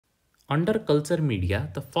Under culture media,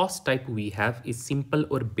 the first type we have is simple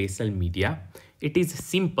or basal media. It is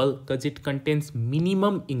simple because it contains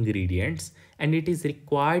minimum ingredients and it is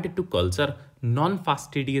required to culture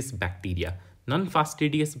non-fastidious bacteria.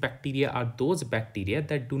 Non-fastidious bacteria are those bacteria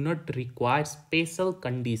that do not require special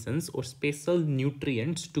conditions or special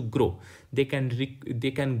nutrients to grow. They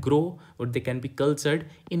can grow or they can be cultured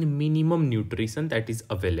in minimum nutrition that is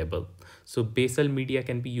available. So basal media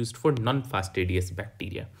can be used for non-fastidious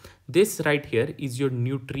bacteria. This right here is your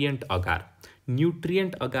nutrient agar.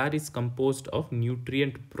 Nutrient agar is composed of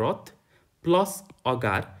nutrient broth plus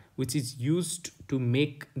agar, which is used to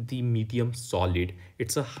make the medium solid.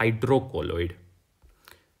 It's a hydrocolloid.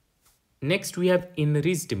 Next we have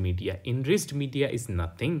enriched media. Enriched media is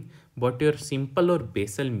nothing but your simple or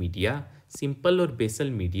basal media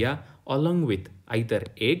along with either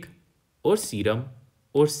egg or serum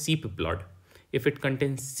or sheep blood. If it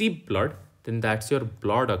contains sheep blood, then that's your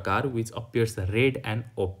blood agar, which appears red and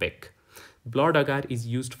opaque. Blood agar is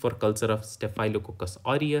used for culture of Staphylococcus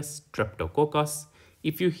aureus, Streptococcus.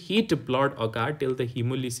 If you heat blood agar till the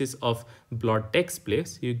hemolysis of blood takes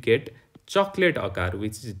place, you get chocolate agar,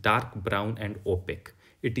 which is dark brown and opaque.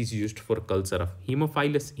 It is used for culture of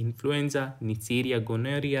Haemophilus influenza, Neisseria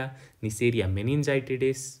gonorrhea, Neisseria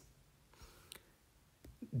meningitidis.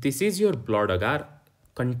 This is your blood agar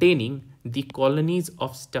containing the colonies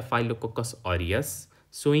of Staphylococcus aureus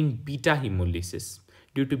showing beta hemolysis.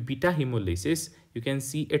 Due to beta hemolysis, you can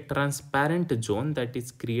see a transparent zone that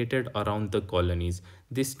is created around the colonies.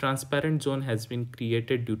 This transparent zone has been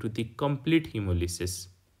created due to the complete hemolysis.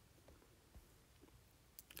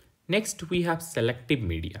 Next, we have selective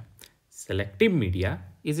media. Selective media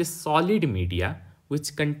is a solid media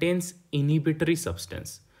which contains inhibitory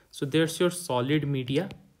substance. So there's your solid media.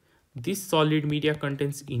 This solid media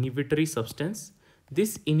contains inhibitory substance.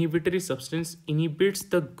 This inhibitory substance inhibits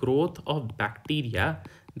the growth of bacteria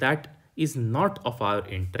that is not of our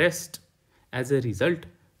interest. As a result,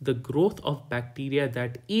 the growth of bacteria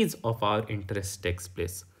that is of our interest takes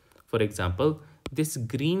place. For example, this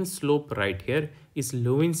green slope right here is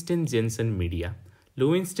Lowenstein-Jensen media.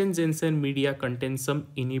 Lowenstein-Jensen media contains some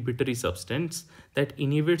inhibitory substance that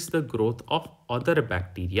inhibits the growth of other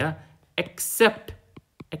bacteria except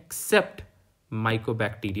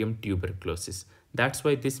Mycobacterium tuberculosis. That's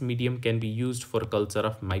why this medium can be used for culture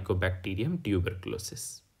of Mycobacterium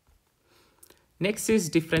tuberculosis. Next is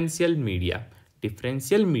differential media.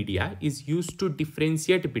 Differential media is used to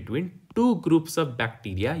differentiate between two groups of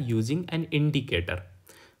bacteria using an indicator.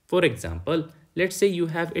 For example, let's say you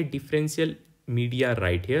have a differential media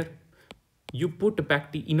right here. You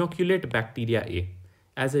inoculate bacteria A.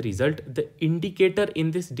 As a result, the indicator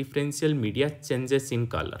in this differential media changes in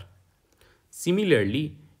color.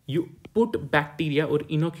 Similarly, you put bacteria or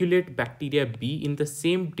inoculate bacteria B in the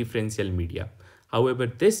same differential media. However,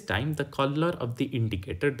 this time the color of the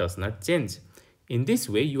indicator does not change. In this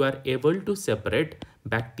way, you are able to separate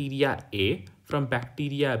bacteria A from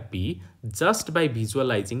bacteria B just by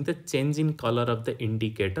visualizing the change in color of the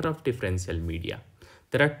indicator of differential media.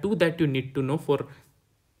 There are two that you need to know for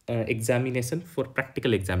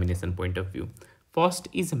practical examination point of view. First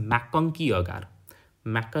is McConkey agar.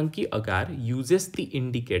 McConkey agar uses the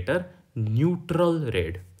indicator neutral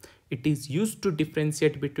red. It is used to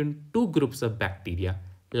differentiate between two groups of bacteria,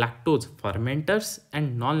 lactose fermenters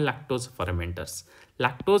and non-lactose fermenters.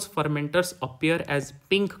 Lactose fermenters appear as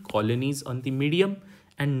pink colonies on the medium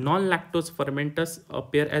and non-lactose fermenters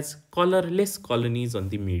appear as colorless colonies on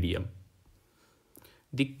the medium.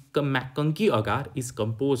 The McConkey agar is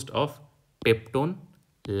composed of peptone,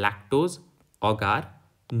 lactose, agar,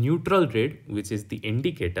 neutral red, which is the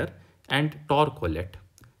indicator, and torcolate.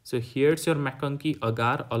 So here's your McConkey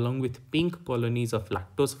agar along with pink colonies of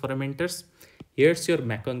lactose fermenters. Here's your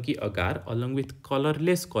McConkey agar along with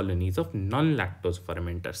colorless colonies of non-lactose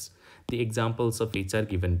fermenters. The examples of which are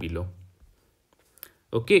given below.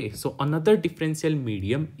 Okay, so another differential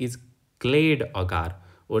medium is clade agar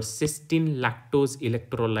or cysteine lactose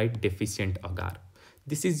electrolyte deficient agar.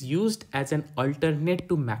 This is used as an alternate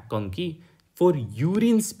to McConkey for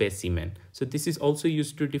urine specimen. So this is also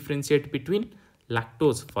used to differentiate between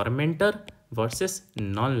lactose fermenter versus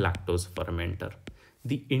non-lactose fermenter.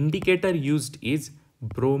 The indicator used is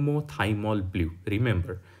bromothymol blue.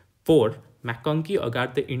 Remember, for McConkey agar,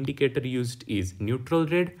 the indicator used is neutral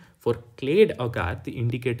red. For clade agar, the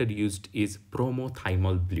indicator used is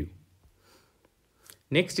bromothymol blue.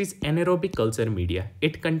 Next is anaerobic culture media.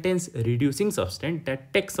 It contains reducing substance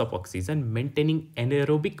that takes up oxygen, maintaining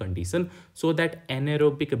anaerobic condition so that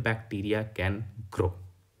anaerobic bacteria can grow.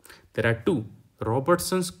 There are two: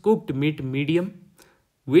 Robertson's cooked meat medium,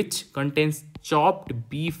 which contains chopped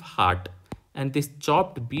beef heart, and this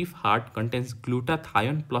chopped beef heart contains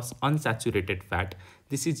glutathione plus unsaturated fat.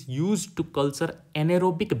 This is used to culture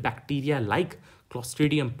anaerobic bacteria like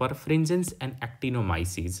Clostridium perfringens and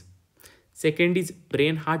Actinomyces. Second is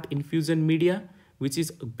brain heart infusion media, which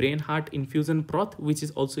is brain heart infusion broth, which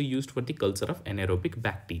is also used for the culture of anaerobic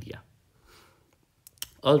bacteria.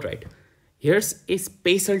 All right, here's a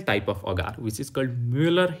special type of agar which is called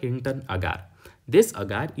Mueller-Hinton agar. This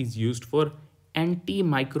agar is used for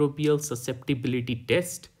antimicrobial susceptibility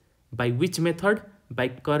test. By which method? By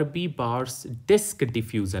Kirby-Barr's disk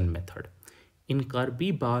diffusion method. In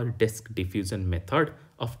Kirby-Barr disk diffusion method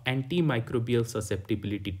of antimicrobial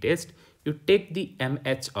susceptibility test, you take the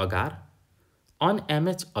MH agar. On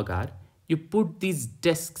MH agar, you put these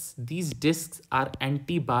discs. These discs are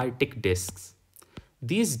antibiotic discs.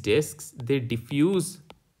 These discs, they diffuse.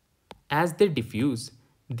 As they diffuse,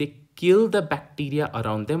 they kill the bacteria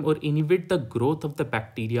around them or inhibit the growth of the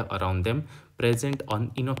bacteria around them present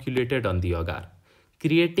on inoculated on the agar,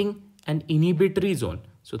 creating an inhibitory zone.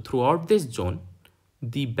 So throughout this zone,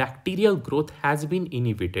 the bacterial growth has been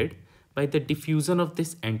inhibited by the diffusion of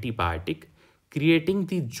this antibiotic, creating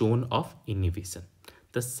the zone of inhibition.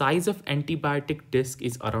 The size of antibiotic disc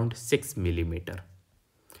is around 6 millimeter.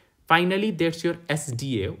 Finally, there's your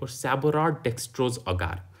SDA or Sabouraud dextrose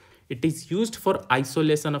agar. It is used for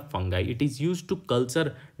isolation of fungi. It is used to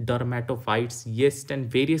culture dermatophytes, yeast, and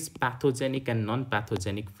various pathogenic and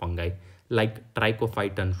non-pathogenic fungi like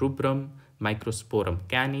Trichophyton rubrum, Microsporum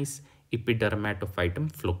canis,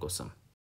 Epidermatophytum flocosum.